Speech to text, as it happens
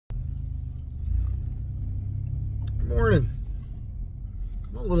Morning.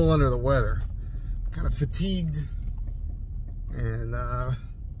 I'm a little under the weather. Kind of fatigued. And I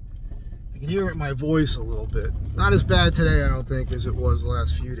can hear it in my voice a little bit. Not as bad today, I don't think, as it was the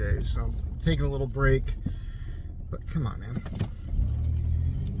last few days. So I'm taking a little break. But come on, man.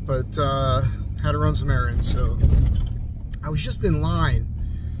 But had to run some errands. So I was just in line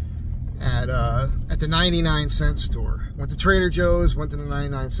at the 99-cent store. Went to Trader Joe's, went to the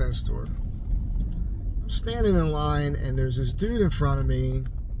 99-cent store. I'm standing in line, and there's this dude in front of me.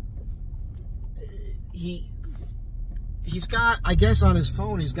 He's got, I guess on his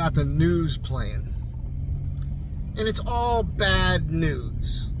phone, he's got the news playing. And it's all bad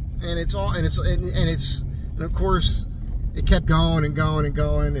news. And of course, it kept going and going and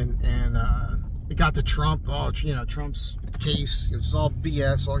going, and it got to Trump. Oh, you know, Trump's case. It's all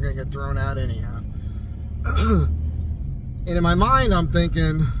BS, all gonna get thrown out anyhow. And in my mind, I'm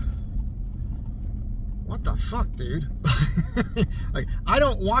thinking, what the fuck, dude? Like, I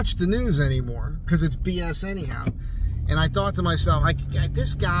don't watch the news anymore because it's BS anyhow. And I thought to myself,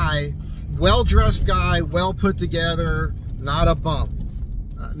 this guy, well-dressed guy, well put together, not a bum.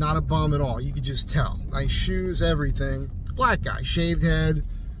 Not a bum at all. You could just tell. Nice shoes, everything. Black guy, shaved head,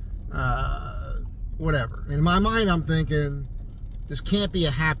 whatever. In my mind, I'm thinking, this can't be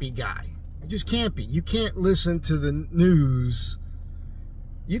a happy guy. It just can't be. You can't listen to the news.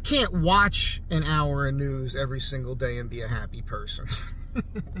 You can't watch an hour of news every single day and be a happy person.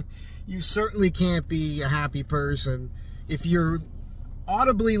 You certainly can't be a happy person if you're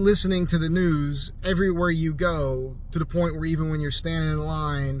audibly listening to the news everywhere you go, to the point where even when you're standing in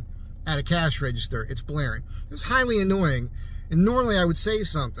line at a cash register, it's blaring. It was highly annoying, and normally I would say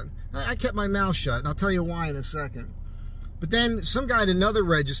something. I kept my mouth shut, and I'll tell you why in a second. But then some guy at another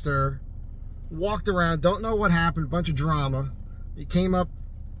register walked around, don't know what happened, bunch of drama. He came up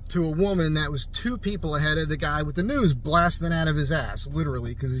to a woman that was 2 people ahead of the guy with the news blasting out of his ass,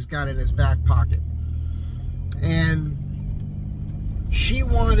 literally, because he's got it in his back pocket. And she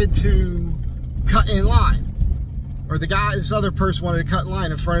wanted to cut in line, or this other person wanted to cut in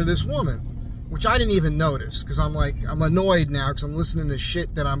line in front of this woman, which I didn't even notice, because I'm annoyed now because I'm listening to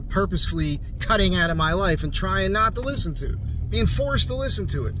shit that I'm purposefully cutting out of my life and trying not to listen to, being forced to listen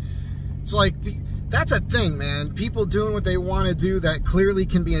to it. It's like, that's a thing, man. People doing what they want to do that clearly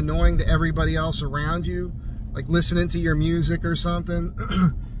can be annoying to everybody else around you, like listening to your music or something.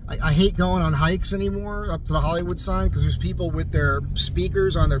 I hate going on hikes anymore up to the Hollywood sign, because there's people with their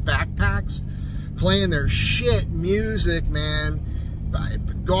speakers on their backpacks playing their shit music, man.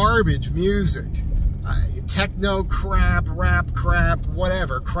 Garbage music. Techno crap, rap crap,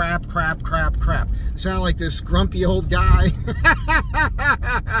 whatever. Crap. I sound like this grumpy old guy.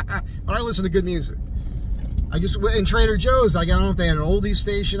 But I listen to good music. In Trader Joe's, I don't know if they had an oldies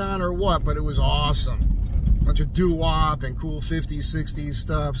station on or what, but it was awesome. Bunch of doo-wop and cool 50s, 60s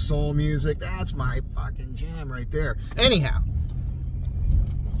stuff, soul music. That's my fucking jam right there. Anyhow,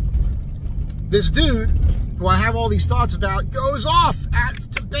 this dude, who I have all these thoughts about, goes off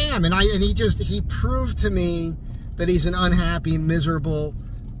to bam, and he proved to me that he's an unhappy, miserable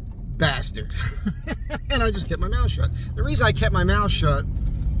bastard. And I just kept my mouth shut. The reason I kept my mouth shut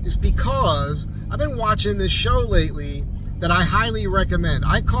is because I've been watching this show lately that I highly recommend.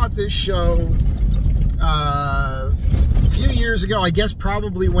 I caught this show a few years ago, I guess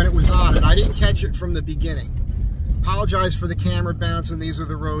probably when it was on, and I didn't catch it from the beginning. Apologize for the camera bouncing. These are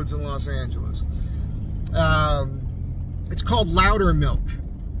the roads in Los Angeles. It's called Loudermilk.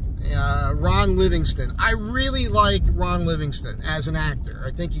 Ron Livingston. I really like Ron Livingston as an actor.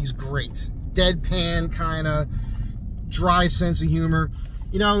 I think he's great. Deadpan, kind of dry sense of humor.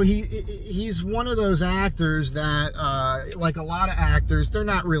 You know, he's one of those actors that, like a lot of actors, they're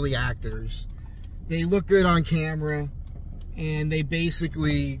not really actors. They look good on camera, and they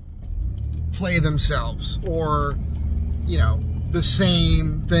basically play themselves, or, you know, the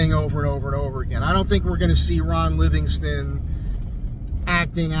same thing over and over and over again. I don't think we're going to see Ron Livingston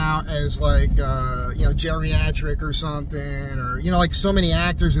acting out as, like, you know, geriatric or something, or, you know, like so many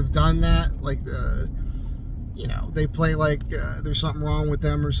actors have done that, like, you know, they play like there's something wrong with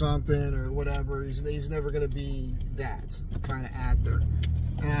them or something, or whatever. He's never going to be that kind of actor.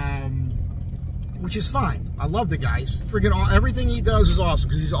 Which is fine. I love the guy. Everything he does is awesome,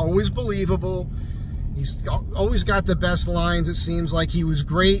 because he's always believable. He's always got the best lines, it seems like. He was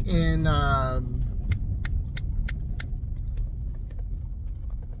great in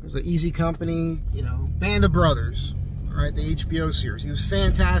there's the Easy Company, you know, Band of Brothers, all right, the HBO series. He was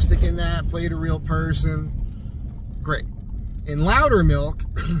fantastic in that, played a real person. Great. In Loudermilk,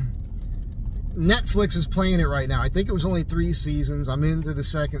 Netflix is playing it right now. I think it was only 3 seasons. I'm into the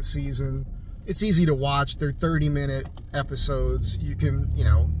 2nd season. It's easy to watch. They're 30-minute episodes. You can, you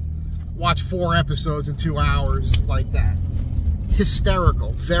know, watch 4 episodes in 2 hours like that.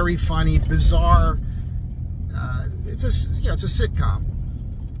 Hysterical, very funny, bizarre. It's a, you know, it's a sitcom,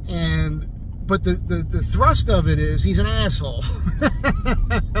 but the thrust of it is he's an asshole.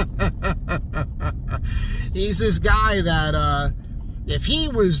 He's this guy that if he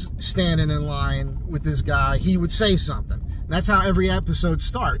was standing in line with this guy, he would say something. And that's how every episode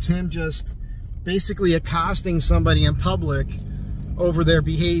starts. Him just basically accosting somebody in public over their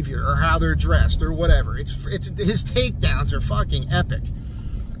behavior or how they're dressed or whatever. It's his takedowns are fucking epic.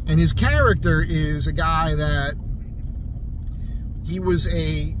 And his character is a guy that he was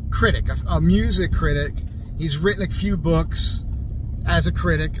a critic, a music critic. He's written a few books as a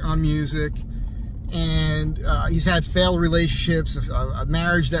critic on music, and he's had failed relationships, a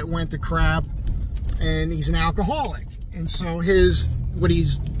marriage that went to crap, and he's an alcoholic. And so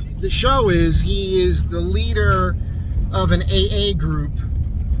the show is, he is the leader of an AA group,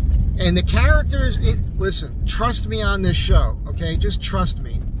 and the characters, listen, trust me on this show, okay? Just trust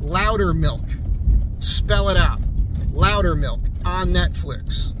me. Loudermilk. Spell it out. Loudermilk on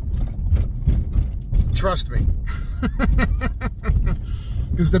Netflix. Trust me.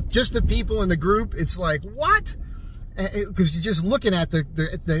 Because just the people in the group, it's like, what? Because you're just looking at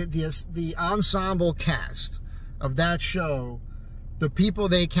the ensemble cast of that show, the people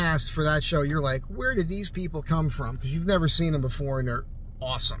they cast for that show, you're like, where did these people come from? Because you've never seen them before, and they're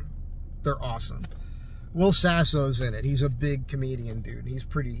awesome. They're awesome. Will Sasso's in it. He's a big comedian dude.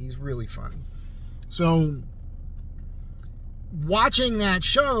 He's really funny. So, watching that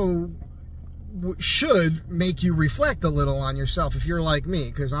show should make you reflect a little on yourself if you're like me,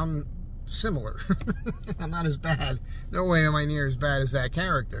 because I'm similar. I'm not as bad. No way am I near as bad as that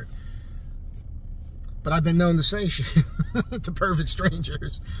character. But I've been known to say shit to perfect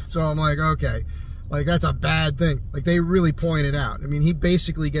strangers. So I'm like, okay, like that's a bad thing. Like they really point it out. I mean, he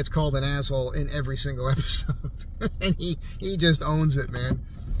basically gets called an asshole in every single episode. And he just owns it, man.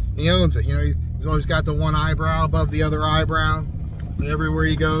 He owns it. You know, he's always got the one eyebrow above the other eyebrow. Everywhere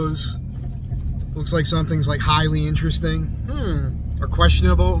he goes, looks like something's like highly interesting. Or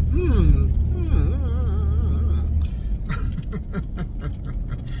questionable.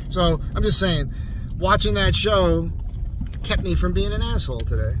 So, I'm just saying, watching that show kept me from being an asshole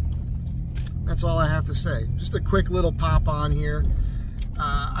today. That's all I have to say. Just a quick little pop on here.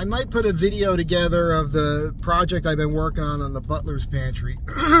 I might put a video together of the project I've been working on the Butler's Pantry.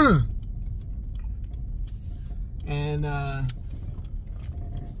 And I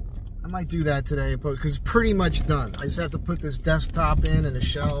might do that today and post, because it's pretty much done. I just have to put this desktop in and a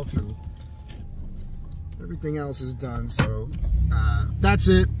shelf, and everything else is done. So that's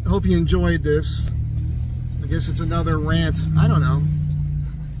it. Hope you enjoyed this. I guess it's another rant. I don't know.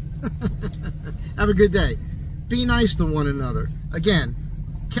 Have a good day. Be nice to one another. Again,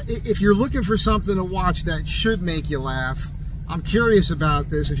 if you're looking for something to watch that should make you laugh, I'm curious about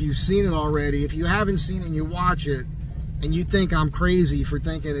this. If you've seen it already, if you haven't seen it and you watch it and you think I'm crazy for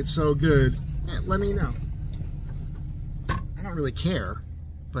thinking it's so good, let me know. I don't really care,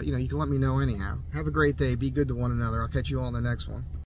 but you know, you can let me know anyhow. Have a great day. Be good to one another. I'll catch you all in the next one.